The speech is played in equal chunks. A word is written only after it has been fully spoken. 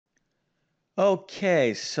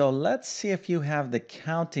Okay, so let's see if you have the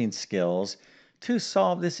counting skills to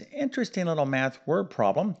solve this interesting little math word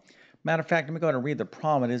problem. Matter of fact, let me go ahead and read the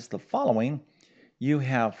problem. It is the following. You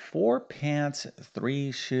have four pants,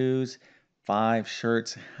 three shoes, five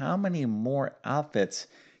shirts. How many more outfits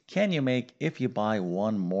can you make if you buy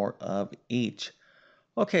one more of each?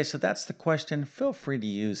 Okay, so that's the question. Feel free to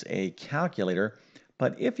use a calculator,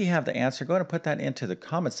 but if you have the answer, go ahead and put that into the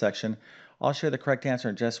comment section. I'll share the correct answer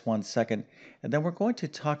in just 1 second, and then we're going to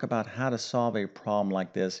talk about how to solve a problem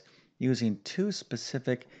like this using two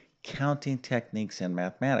specific counting techniques in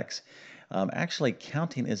mathematics. Actually,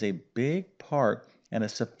 counting is a big part and a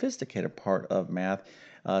sophisticated part of math.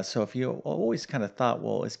 So if you always kind of thought,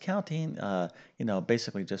 well, is counting,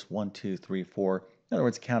 basically just one, two, three, four. In other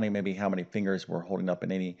words, counting maybe how many fingers we're holding up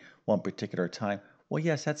in any one particular time. Well,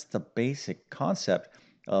 yes, that's the basic concept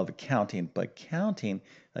of counting, but counting,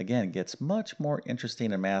 again, gets much more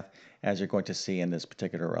interesting in math as you're going to see in this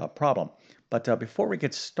particular problem. But before we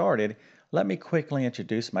get started, let me quickly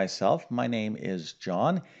introduce myself. My name is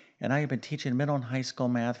John, and I have been teaching middle and high school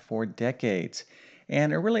math for decades.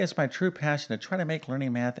 And it really is my true passion to try to make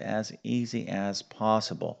learning math as easy as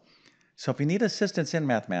possible. So if you need assistance in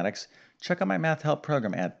mathematics, check out my math help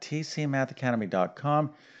program at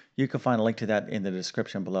tcmathacademy.com. You can find a link to that in the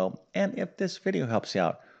description below. And if this video helps you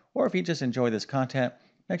out, or if you just enjoy this content,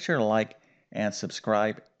 make sure to like and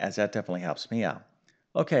subscribe, as that definitely helps me out.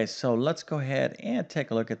 Okay, so let's go ahead and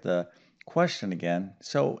take a look at the question again.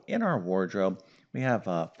 So in our wardrobe, we have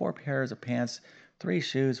four pairs of pants, three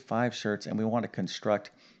shoes, five shirts, and we want to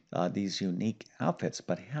construct these unique outfits.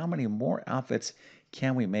 But how many more outfits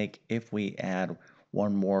can we make if we add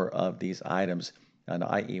one more of these items?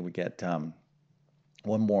 I.e., we get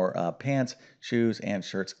one more pants, shoes, and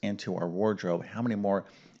shirts into our wardrobe. How many more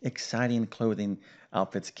exciting clothing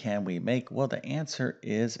outfits can we make? Well, the answer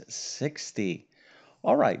is 60.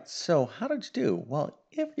 All right, so how did you do? Well,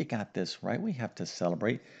 if you got this right, we have to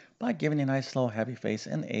celebrate by giving you a nice little happy face,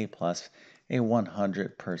 an A plus, a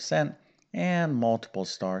 100%, and multiple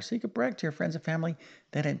stars. So you can brag to your friends and family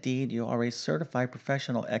that indeed you are a certified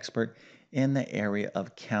professional expert in the area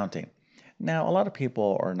of counting. Now, a lot of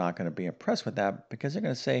people are not going to be impressed with that because they're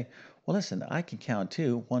going to say, well, listen, I can count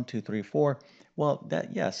too, one, two, three, four. Well,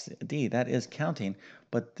 that, yes, indeed, that is counting.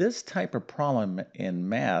 But this type of problem in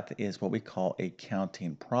math is what we call a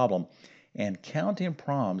counting problem. And counting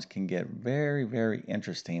problems can get very, very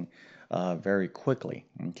interesting very quickly.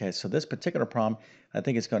 Okay, so this particular problem, I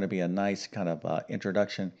think it's going to be a nice kind of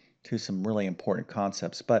introduction to some really important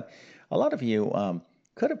concepts. But a lot of you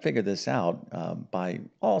could have figured this out by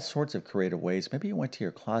all sorts of creative ways. Maybe you went to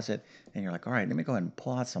your closet and you're like, all right, let me go ahead and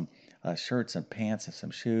pull out some shirts and pants and some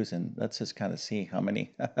shoes, and let's just kind of see how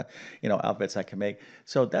many outfits I can make.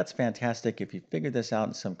 So that's fantastic. If you figured this out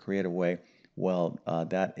in some creative way, well,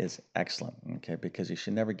 that is excellent. Okay, because you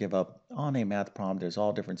should never give up on a math problem. There's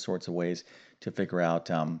all different sorts of ways to figure out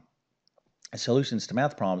solutions to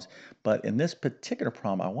math problems. But in this particular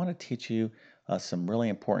problem, I want to teach you some really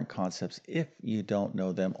important concepts if you don't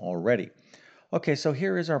know them already. Okay, so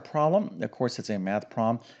here is our problem. Of course, it's a math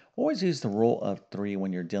problem. Always use the rule of three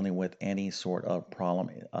when you're dealing with any sort of problem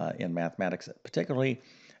in mathematics, particularly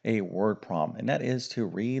a word problem. And that is to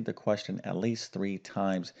read the question at least three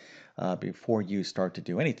times before you start to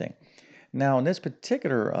do anything. Now, in this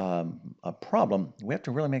particular problem, we have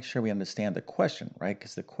to really make sure we understand the question, right?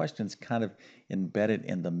 Because the question's kind of embedded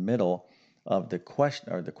in the middle of the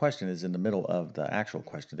question, or the question is in the middle of the actual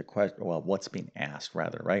question, the question, well, what's being asked,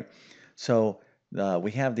 rather, right? So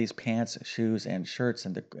we have these pants, shoes, and shirts,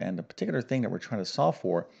 and the particular thing that we're trying to solve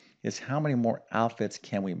for is how many more outfits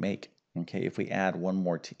can we make, okay, if we add one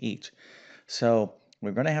more to each. So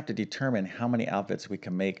we're going to have to determine how many outfits we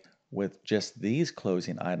can make with just these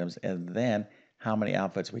closing items, and then how many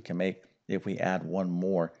outfits we can make if we add one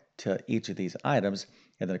more to each of these items.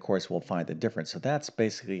 And then, of course, we'll find the difference. So that's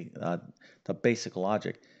basically the basic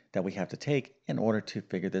logic that we have to take in order to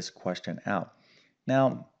figure this question out.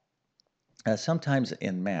 Now, sometimes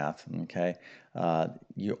in math, okay,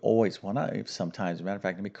 you always want to, sometimes, as a matter of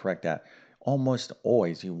fact, let me correct that. Almost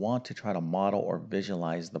always, you want to try to model or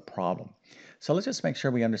visualize the problem. So let's just make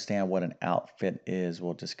sure we understand what an outfit is.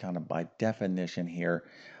 We'll just kind of by definition here.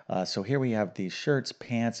 So here we have these shirts,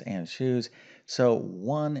 pants, and shoes. So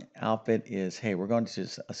one outfit is, hey, we're going to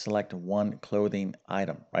just select one clothing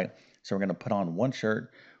item, right? So we're going to put on one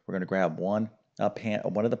shirt. We're going to grab one of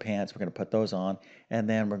the pants. We're going to put those on, and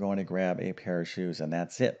then we're going to grab a pair of shoes, and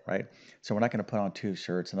that's it, right? So we're not going to put on two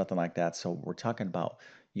shirts, nothing like that. So we're talking about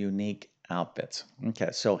unique outfits. Okay,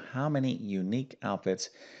 so how many unique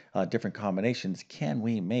outfits, different combinations can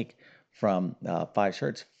we make from 5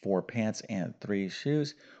 shirts, 4 pants, and 3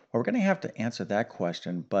 shoes? Well, we're going to have to answer that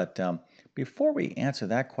question, but before we answer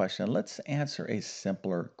that question, let's answer a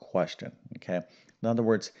simpler question, okay? In other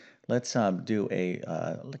words, let's do a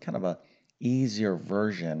kind of a easier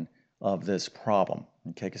version of this problem,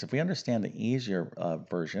 okay? Because if we understand the easier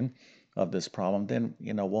version of this problem, then,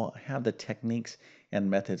 we'll have the techniques and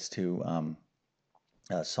methods to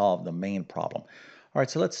solve the main problem. All right,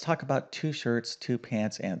 so let's talk about 2 shirts, 2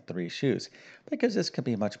 pants, and 3 shoes, because this could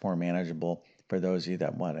be much more manageable for those of you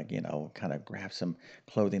that want to, kind of grab some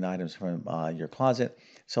clothing items from your closet.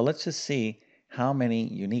 So let's just see how many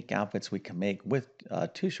unique outfits we can make with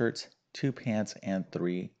 2 shirts, 2 pants, and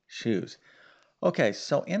 3 shoes. Okay,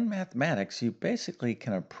 so in mathematics, you basically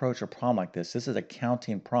can approach a problem like this. This is a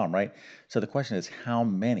counting problem, right? So the question is how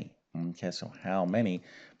many? Okay, so how many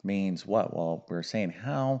means what? Well, we're saying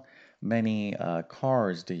how many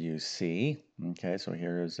cars do you see? Okay, so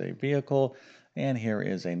here is a vehicle and here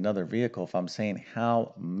is another vehicle. If I'm saying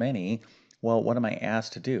how many, well, what am I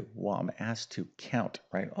asked to do? Well, I'm asked to count,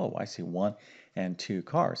 right? Oh, I see 1 and 2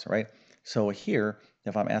 cars, right? So here,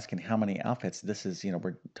 if I'm asking how many outfits, this is,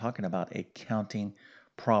 we're talking about a counting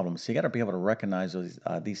problem. So you got to be able to recognize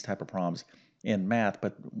these type of problems in math.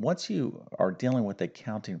 But once you are dealing with a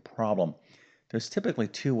counting problem, there's typically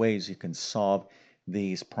 2 ways you can solve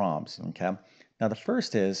these problems. Okay. Now the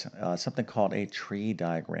first is something called a tree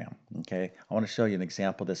diagram. Okay. I want to show you an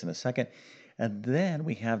example of this in a second. And then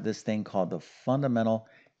we have this thing called the fundamental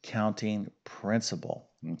counting principle.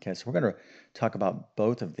 Okay. So we're going to talk about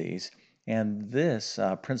both of these. And this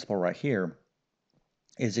principle right here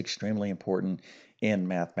is extremely important in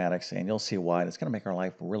mathematics, and you'll see why. It's going to make our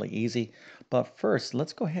life really easy. But first,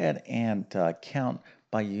 let's go ahead and count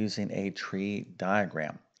by using a tree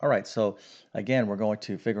diagram. All right, so again, we're going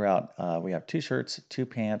to figure out we have 2 shirts, 2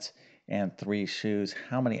 pants, and 3 shoes.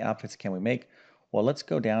 How many outfits can we make? Well, let's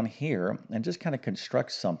go down here and just kind of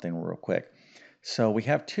construct something real quick. So we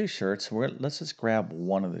have 2 shirts. Let's just grab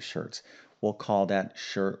one of the shirts. We'll call that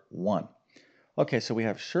shirt 1. Okay, so we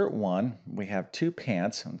have shirt 1, we have 2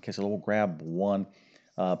 pants. Okay, so we'll grab one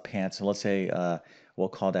pants, and let's say we'll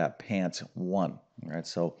call that pants 1. All right,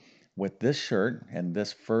 so with this shirt and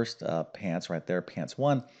this first pants right there, pants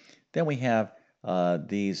 1, then we have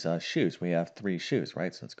these shoes. We have 3 shoes,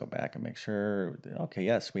 right? So let's go back and make sure. Okay,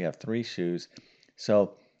 yes, we have 3 shoes.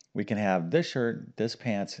 So we can have this shirt, this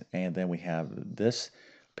pants, and then we have this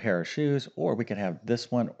pair of shoes, or we can have this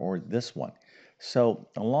one or this one. So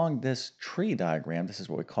along this tree diagram, this is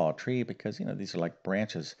what we call a tree because, these are like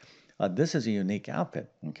branches. This is a unique outfit.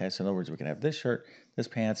 Okay, so in other words, we can have this shirt, this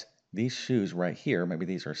pants, these shoes right here. Maybe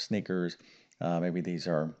these are sneakers. Maybe these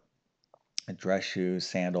are dress shoes,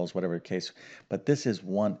 sandals, whatever the case. But this is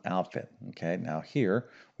one outfit. Okay, now here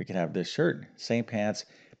we can have this shirt, same pants,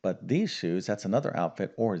 but these shoes, that's another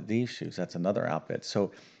outfit, or these shoes, that's another outfit.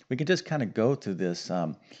 So we can just kind of go through this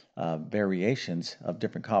variations of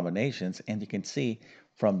different combinations, and you can see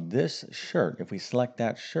from this shirt, if we select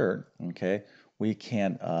that shirt, okay, we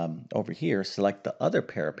can over here select the other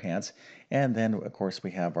pair of pants, and then of course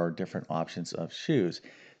we have our different options of shoes.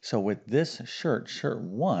 So with this shirt, shirt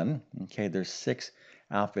 1, okay, there's 6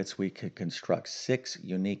 outfits we could construct, 6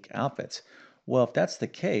 unique outfits. Well, if that's the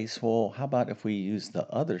case, well, how about if we use the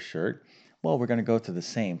other shirt? Well, we're going to go through the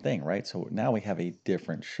same thing, right? So now we have a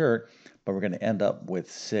different shirt, but we're going to end up with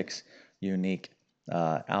 6 unique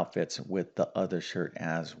outfits with the other shirt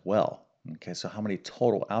as well. Okay, so how many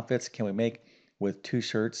total outfits can we make with 2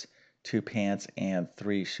 shirts, 2 pants, and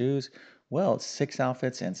 3 shoes? Well, it's 6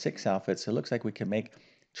 outfits and 6 outfits. So it looks like we can make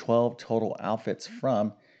 12 total outfits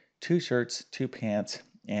from 2 shirts, 2 pants,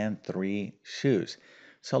 and 3 shoes.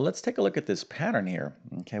 So let's take a look at this pattern here.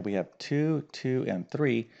 Okay, we have 2, 2, and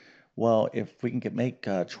 3. Well, if we can make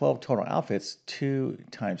 12 total outfits, 2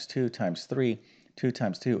 times 2 times 3, 2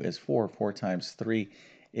 times 2 is 4, 4 times 3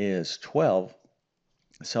 is 12.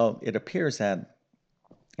 So it appears that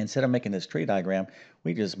instead of making this tree diagram,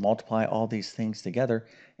 we just multiply all these things together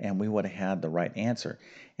and we would have had the right answer.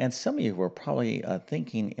 And some of you were probably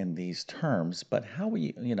thinking in these terms, but how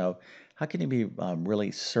will how can you be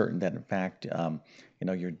really certain that in fact,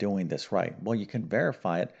 you're doing this right? Well, you can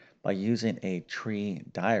verify it by using a tree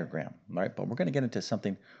diagram, right? But we're going to get into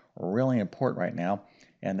something really important right now,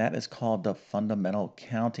 and that is called the fundamental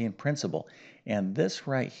counting principle. And this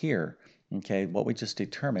right here, okay, what we just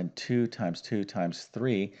determined, 2 times 2 times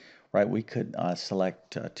 3, right? We could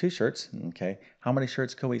select 2 shirts, okay? How many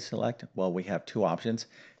shirts could we select? Well, we have 2 options.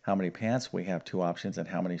 How many pants? We have 2 options. And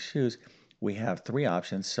how many shoes? We have 3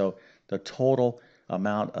 options. So the total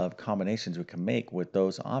amount of combinations we can make with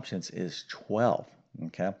those options is 12,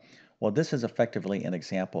 okay? Well, this is effectively an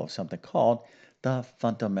example of something called the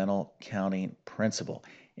fundamental counting principle.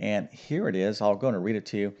 And here it is. I'll go and read it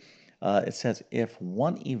to you. It says if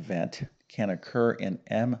one event can occur in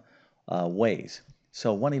m ways.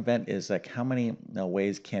 So one event is like how many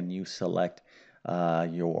ways can you select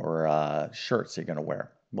your shirts you're going to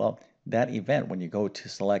wear? Well, that event, when you go to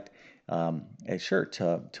select a shirt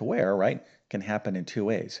to wear, right, can happen in two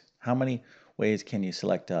ways. How many ways can you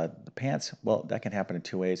select the pants? Well, that can happen in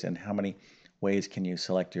two ways. And how many ways can you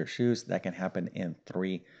select your shoes? That can happen in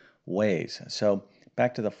three ways. So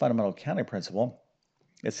back to the fundamental counting principle,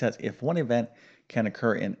 it says if one event can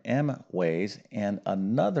occur in m ways and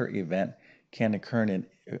another event can occur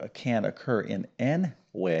in n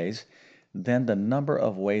ways, then the number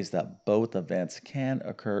of ways that both events can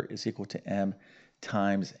occur is equal to m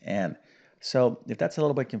times n. So if that's a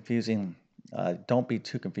little bit confusing, don't be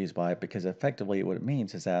too confused by it because effectively what it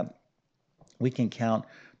means is that we can count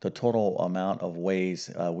the total amount of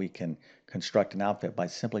ways we can construct an outfit by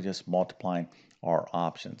simply just multiplying our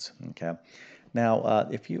options. Okay. Now,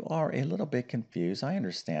 if you are a little bit confused, I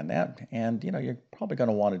understand that, and you're probably going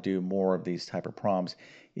to want to do more of these type of problems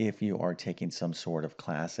if you are taking some sort of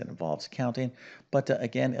class that involves counting. But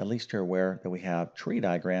again, at least you're aware that we have tree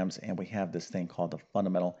diagrams and we have this thing called the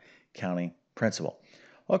fundamental counting principle.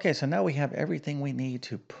 Okay, so now we have everything we need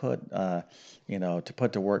to put to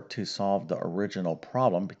work to solve the original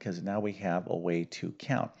problem because now we have a way to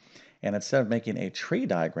count. And instead of making a tree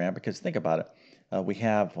diagram, because think about it, we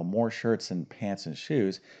have more shirts and pants and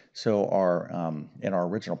shoes. So in our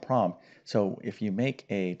original problem, so if you make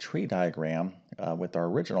a tree diagram with our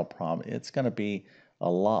original problem, it's going to be a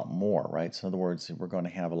lot more, right? So in other words, we're going to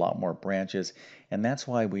have a lot more branches, and that's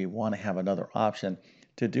why we want to have another option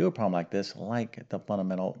to do a problem like this, like the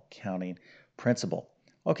fundamental counting principle.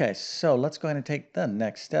 Okay, so let's go ahead and take the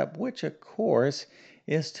next step, which of course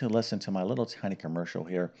is to listen to my little tiny commercial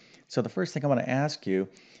here. So the first thing I want to ask you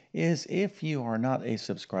is if you are not a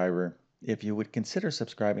subscriber, if you would consider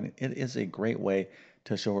subscribing, it is a great way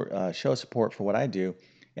to show support for what I do.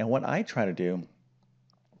 And what I try to do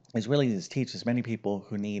is really just teach as many people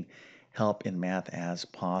who need help in math as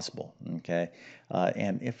possible. Okay,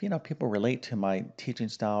 and if people relate to my teaching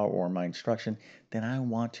style or my instruction, then I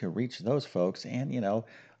want to reach those folks and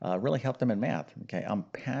really help them in math. Okay, I'm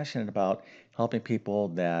passionate about helping people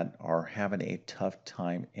that are having a tough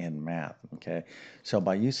time in math. Okay, so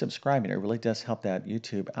by you subscribing, it really does help that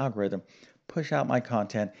YouTube algorithm push out my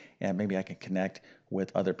content and maybe I can connect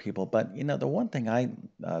with other people. But the one thing I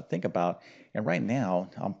think about, and right now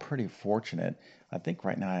I'm pretty fortunate. I think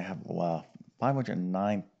right now I have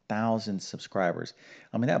 509,000 subscribers.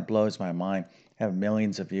 I mean, that blows my mind. I have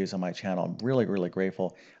millions of views on my channel. I'm really, really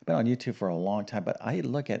grateful. I've been on YouTube for a long time, but I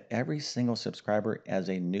look at every single subscriber as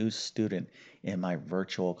a new student in my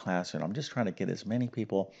virtual classroom. I'm just trying to get as many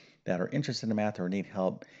people that are interested in math or need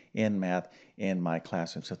help in math in my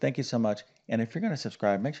classroom. So thank you so much. And if you're going to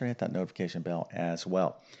subscribe, make sure to hit that notification bell as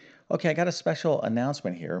well. Okay, I got a special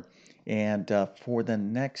announcement here. And for the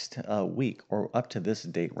next week, or up to this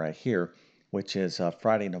date right here, which is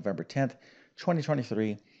Friday, November 10th,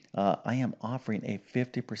 2023, I am offering a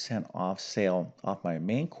 50% off sale off my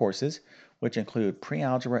main courses, which include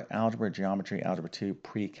pre-algebra, algebra, geometry, algebra 2,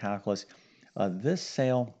 pre-calculus. This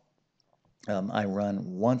sale I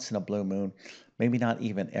run once in a blue moon, maybe not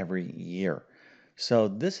even every year. So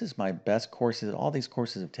this is my best courses. All these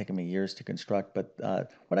courses have taken me years to construct, but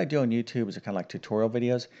what I do on YouTube is kind of like tutorial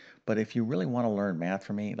videos. But if you really want to learn math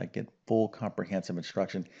from me, like get full comprehensive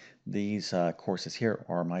instruction, these courses here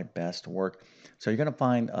are my best work. So you're going to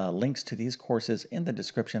find links to these courses in the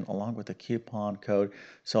description along with a coupon code.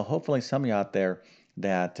 So hopefully some of you out there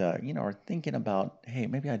that are thinking about, hey,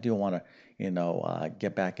 maybe I do want to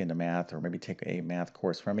get back into math or maybe take a math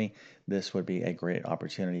course from me, this would be a great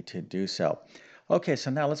opportunity to do so. Okay,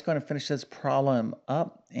 so now let's go ahead and finish this problem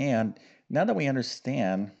up. And now that we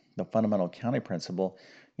understand the fundamental counting principle,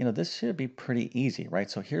 this should be pretty easy,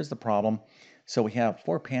 right? So here's the problem. So we have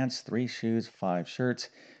 4 pants, 3 shoes, 5 shirts.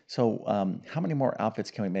 So how many more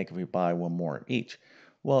outfits can we make if we buy one more of each?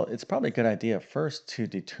 Well, it's probably a good idea first to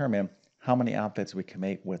determine how many outfits we can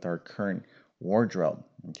make with our current wardrobe.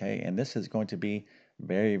 Okay, and this is going to be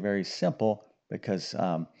very, very simple because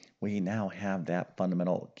we now have that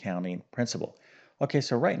fundamental counting principle. Okay,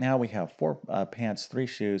 so right now we have 4 pants, 3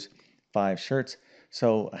 shoes, 5 shirts.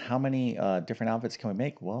 So how many different outfits can we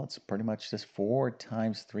make? Well, it's pretty much just 4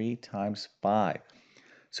 times 3 times 5.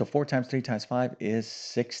 So 4 times 3 times 5 is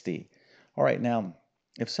 60. All right, now,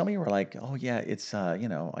 if some of you were like, oh yeah, it's, I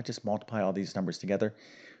just multiply all these numbers together.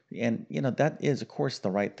 And, that is, of course,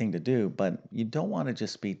 the right thing to do, but you don't want to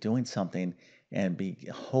just be doing something and be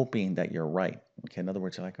hoping that you're right. Okay, in other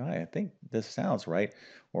words, you're like, oh, I think this sounds right,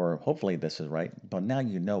 or hopefully this is right. But now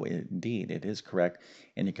you know indeed it is correct,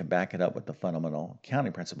 and you can back it up with the fundamental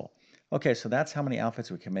counting principle. Okay, so that's how many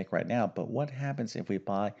outfits we can make right now. But what happens if we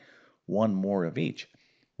buy one more of each?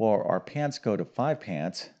 Well, our pants go to 5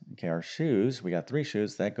 pants. Okay, our shoes, we got 3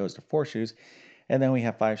 shoes, that goes to 4 shoes. And then we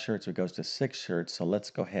have 5 shirts, it goes to 6 shirts. So let's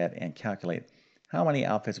go ahead and calculate how many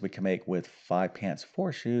outfits we can make with 5 pants,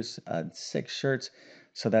 4 shoes, 6 shirts.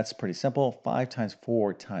 So that's pretty simple. 5 times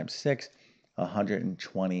 4 times 6,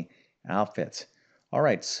 120 outfits. All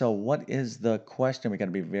right, so what is the question? We got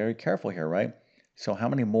to be very careful here, right? So how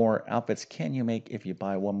many more outfits can you make if you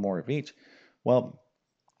buy one more of each? Well,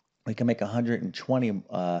 we can make 120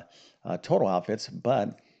 total outfits,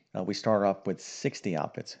 but we start off with 60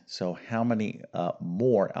 outfits. So how many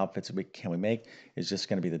more outfits can we make is just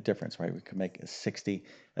going to be the difference, right? We can make 60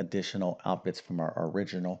 additional outfits from our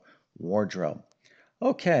original wardrobe.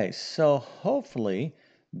 Okay, so hopefully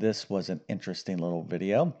this was an interesting little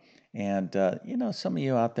video. And, some of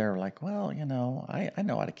you out there are like, well, I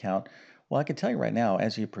know how to count. Well, I can tell you right now,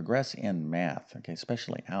 as you progress in math, okay,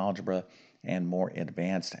 especially algebra and more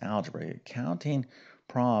advanced algebra, counting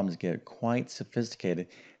problems get quite sophisticated.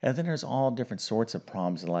 And then there's all different sorts of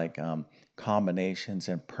problems like combinations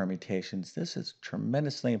and permutations. This is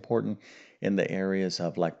tremendously important in the areas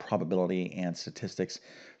of like probability and statistics.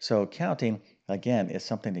 So counting again, is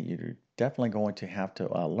something that you're definitely going to have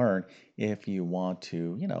to learn if you want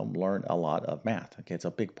to, learn a lot of math. Okay, it's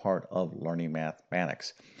a big part of learning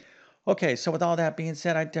mathematics. Okay, so with all that being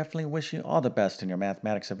said, I definitely wish you all the best in your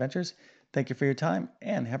mathematics adventures. Thank you for your time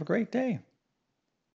and have a great day.